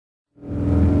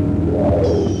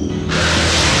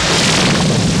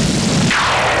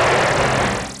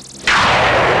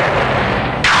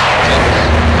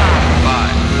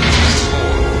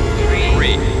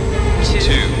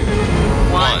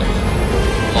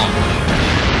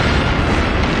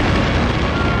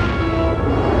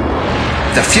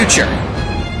the future.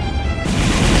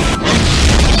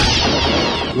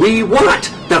 We want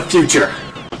the future.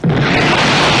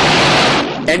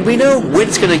 And we know when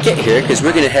it's going to get here because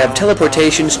we're going to have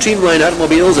teleportation, streamlined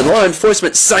automobiles, and law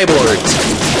enforcement cyborgs.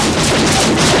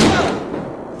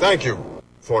 Thank you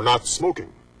for not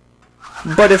smoking.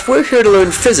 But if we're here to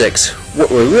learn physics, what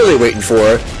we're really waiting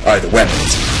for are the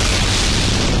weapons.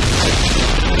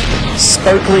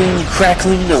 Sparkling,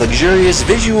 crackling, a luxurious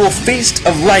visual feast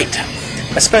of light,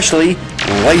 especially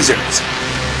lasers.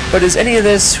 But is any of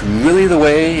this really the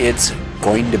way it's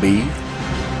going to be?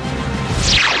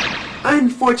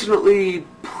 Unfortunately,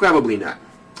 probably not.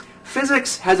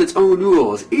 Physics has its own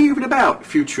rules, even about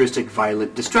futuristic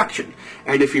violent destruction,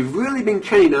 and if you've really been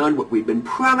counting on what we've been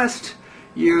promised,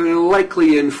 you're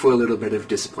likely in for a little bit of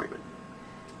disappointment.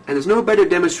 And there's no better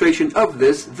demonstration of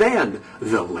this than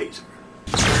the laser.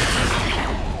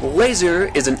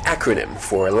 LASER is an acronym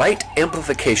for Light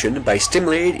Amplification by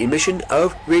Stimulated Emission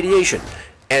of Radiation,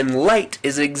 and light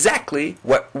is exactly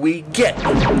what we get.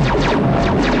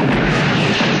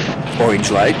 Orange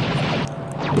light,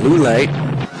 blue light,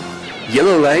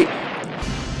 yellow light,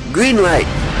 green light.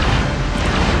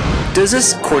 Does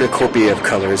this cornucopia of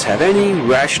colors have any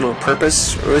rational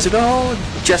purpose, or is it all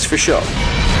just for show?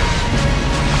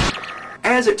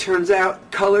 As it turns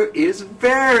out, color is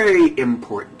very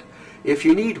important. If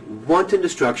you need wanton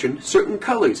destruction, certain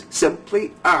colors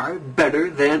simply are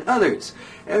better than others.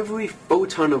 Every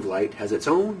photon of light has its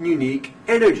own unique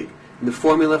energy, and the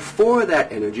formula for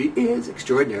that energy is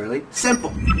extraordinarily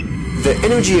simple. The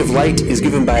energy of light is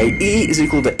given by E is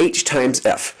equal to h times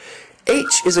F.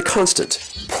 H is a constant,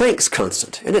 Planck's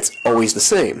constant, and it's always the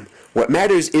same. What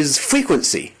matters is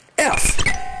frequency, F.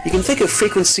 You can think of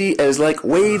frequency as like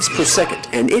waves per second,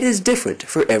 and it is different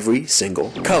for every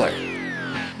single color.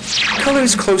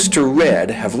 Colors close to red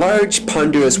have large,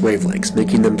 ponderous wavelengths,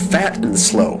 making them fat and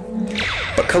slow.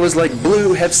 But colors like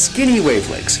blue have skinny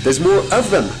wavelengths. There's more of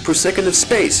them per second of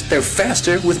space. They're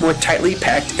faster with more tightly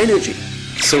packed energy.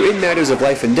 So in matters of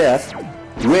life and death,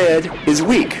 red is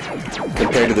weak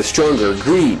compared to the stronger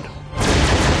green.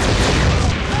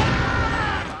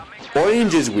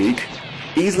 Orange is weak,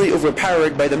 easily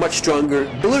overpowered by the much stronger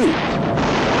blue.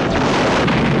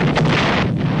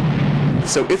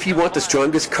 So if you want the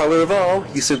strongest color of all,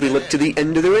 you simply look to the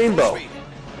end of the rainbow.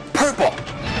 Purple!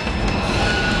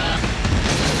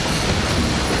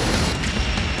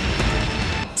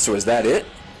 So is that it?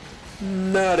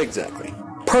 Not exactly.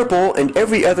 Purple and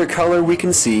every other color we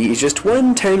can see is just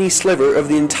one tiny sliver of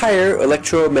the entire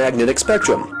electromagnetic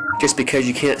spectrum. Just because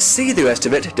you can't see the rest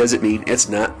of it doesn't mean it's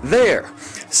not there.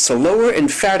 Slower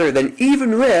and fatter than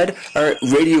even red are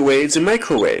radio waves and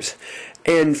microwaves.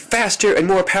 And faster and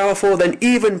more powerful than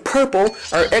even purple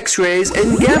are X-rays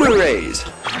and gamma rays,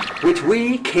 which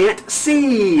we can't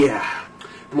see.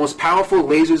 The most powerful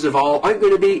lasers of all aren't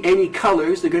going to be any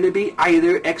colors. They're going to be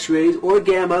either X-rays or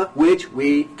gamma, which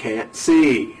we can't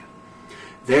see.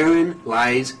 Therein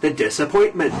lies the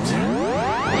disappointment.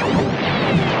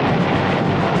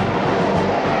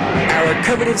 Our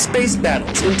coveted space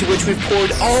battles, into which we've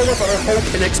poured all of our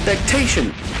hope and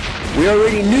expectation. We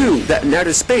already knew that in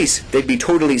outer space they'd be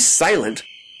totally silent.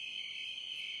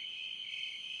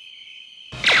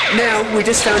 Now we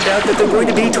just found out that they're going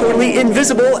to be totally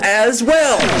invisible as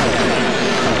well.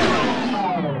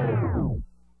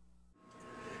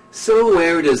 So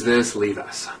where does this leave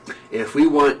us? If we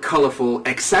want colorful,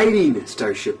 exciting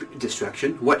Starship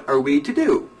destruction, what are we to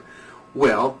do?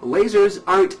 Well, lasers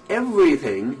aren't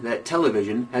everything that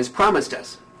television has promised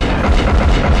us.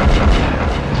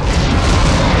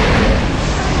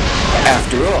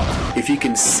 After all, if you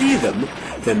can see them,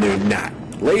 then they're not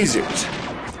lasers.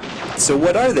 So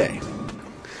what are they?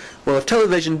 Well, if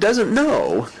television doesn't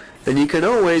know, then you can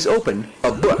always open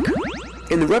a book.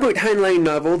 In the Robert Heinlein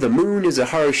novel, The Moon is a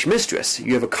Harsh Mistress,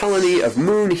 you have a colony of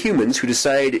moon humans who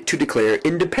decide to declare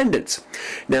independence.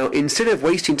 Now, instead of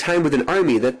wasting time with an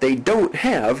army that they don't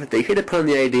have, they hit upon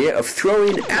the idea of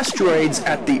throwing asteroids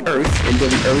at the Earth until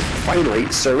the Earth finally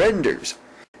surrenders.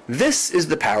 This is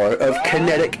the power of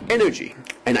kinetic energy,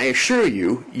 and I assure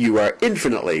you, you are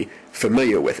infinitely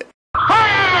familiar with it.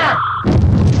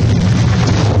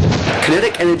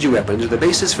 Kinetic energy weapons are the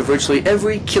basis for virtually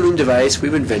every killing device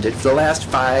we've invented for the last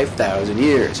 5,000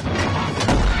 years.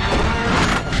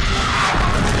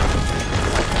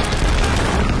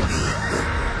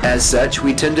 As such,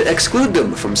 we tend to exclude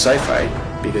them from sci-fi,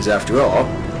 because after all,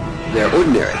 they're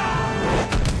ordinary.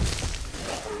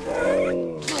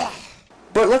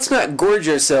 But let's not gorge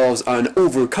ourselves on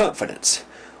overconfidence.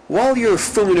 While you're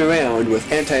fooling around with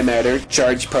antimatter,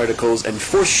 charged particles, and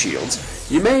force shields,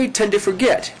 you may tend to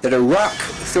forget that a rock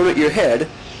thrown at your head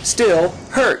still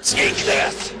hurts. Eat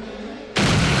this!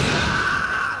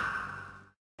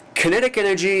 Kinetic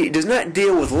energy does not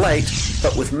deal with light,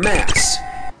 but with mass.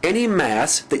 Any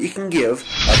mass that you can give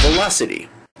a velocity.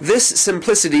 This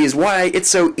simplicity is why it's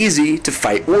so easy to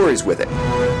fight wars with it.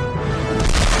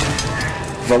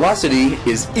 Velocity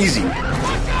is easy.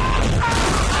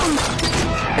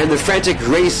 And the frantic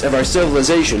race of our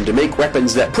civilization to make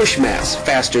weapons that push mass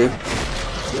faster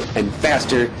and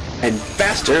faster and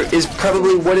faster is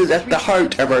probably what is at the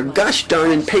heart of our gosh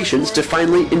darn impatience to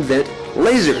finally invent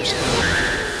lasers.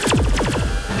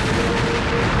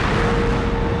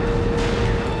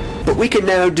 But we can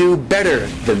now do better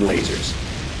than lasers.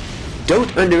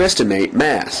 Don't underestimate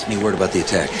mass. Any word about the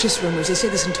attack? Just rumors. They say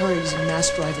the Centauri are using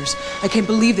mass drivers. I can't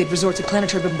believe they'd resort to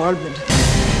planetary bombardment.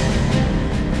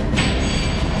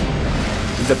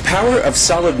 The power of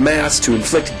solid mass to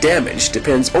inflict damage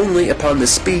depends only upon the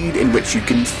speed in which you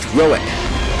can throw it.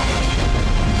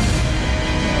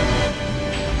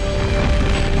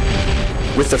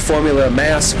 With the formula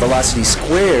mass velocity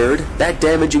squared, that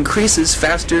damage increases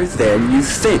faster than you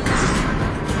think.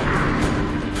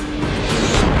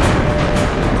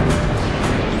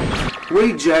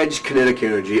 We judge kinetic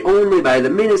energy only by the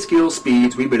minuscule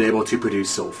speeds we've been able to produce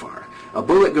so far. A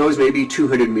bullet goes maybe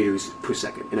 200 meters per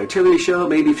second. An artillery shell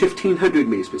maybe 1,500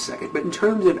 meters per second. But in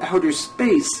terms of outer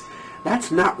space,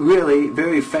 that's not really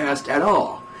very fast at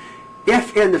all.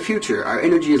 If in the future our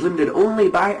energy is limited only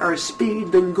by our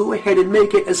speed, then go ahead and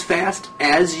make it as fast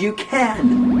as you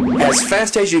can. As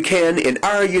fast as you can in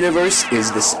our universe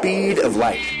is the speed of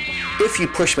light. If you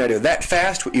push matter that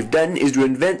fast, what you've done is to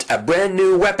invent a brand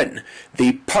new weapon,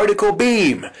 the particle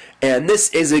beam. And this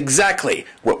is exactly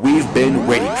what we've been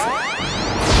waiting for.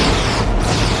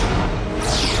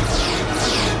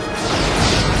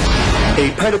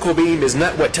 A particle beam is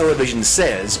not what television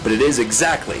says, but it is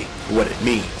exactly what it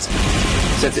means.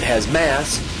 Since it has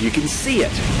mass, you can see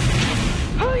it.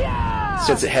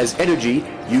 Since it has energy,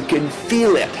 you can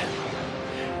feel it.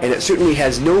 And it certainly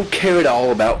has no care at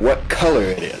all about what color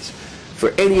it is.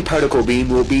 For any particle beam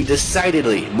will be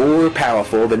decidedly more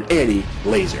powerful than any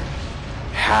laser.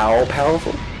 How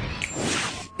powerful?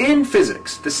 In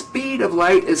physics, the speed of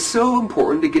light is so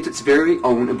important it gets its very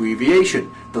own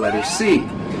abbreviation, the letter C.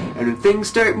 And when things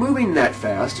start moving that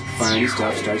fast, funny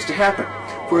stuff starts to happen.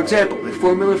 For example, the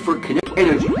formula for kinetic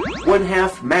energy,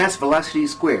 1/2 mass velocity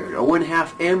squared, or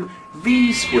 1/2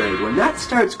 mv squared. When that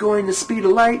starts going the speed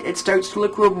of light, it starts to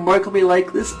look remarkably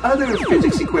like this other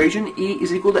physics equation, E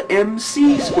is equal to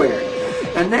mc squared.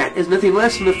 And that is nothing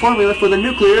less than the formula for the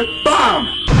nuclear bomb!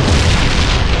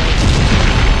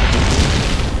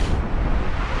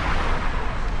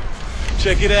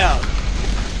 Check it out.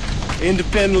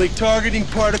 Independently targeting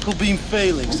particle beam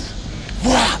failings.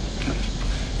 What?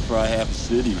 Fry half a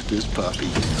city with this puppy.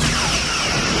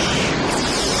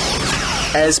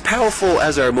 As powerful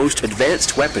as our most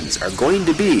advanced weapons are going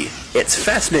to be, it's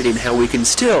fascinating how we can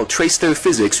still trace their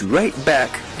physics right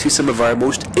back to some of our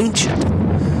most ancient.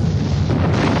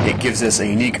 It gives us a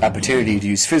unique opportunity to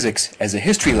use physics as a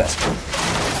history lesson.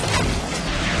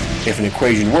 If an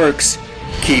equation works,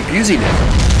 keep using it.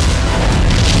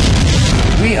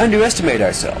 We underestimate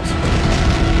ourselves.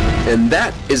 And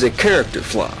that is a character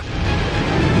flaw.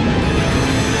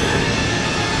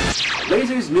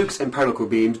 Lasers, nukes, and particle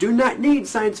beams do not need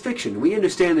science fiction. We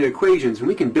understand their equations and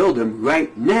we can build them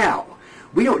right now.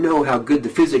 We don't know how good the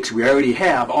physics we already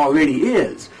have already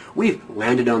is. We've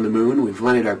landed on the moon, we've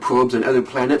landed our probes on other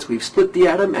planets, we've split the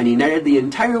atom and united the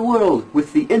entire world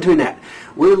with the internet.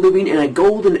 We're living in a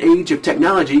golden age of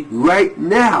technology right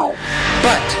now.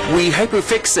 But we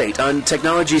hyperfixate on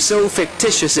technology so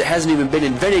fictitious it hasn't even been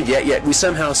invented yet we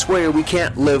somehow swear we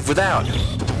can't live without.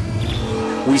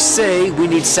 We say we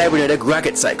need cybernetic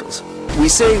rocket cycles. We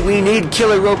say we need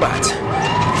killer robots.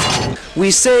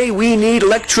 We say we need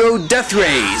electro-death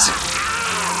rays.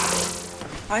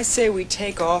 I say we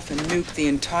take off and nuke the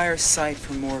entire site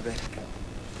from orbit.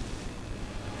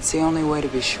 It's the only way to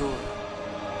be sure.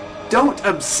 Don't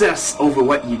obsess over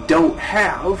what you don't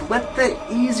have. Let the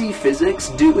easy physics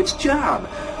do its job.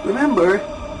 Remember,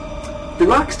 the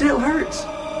rock still hurts.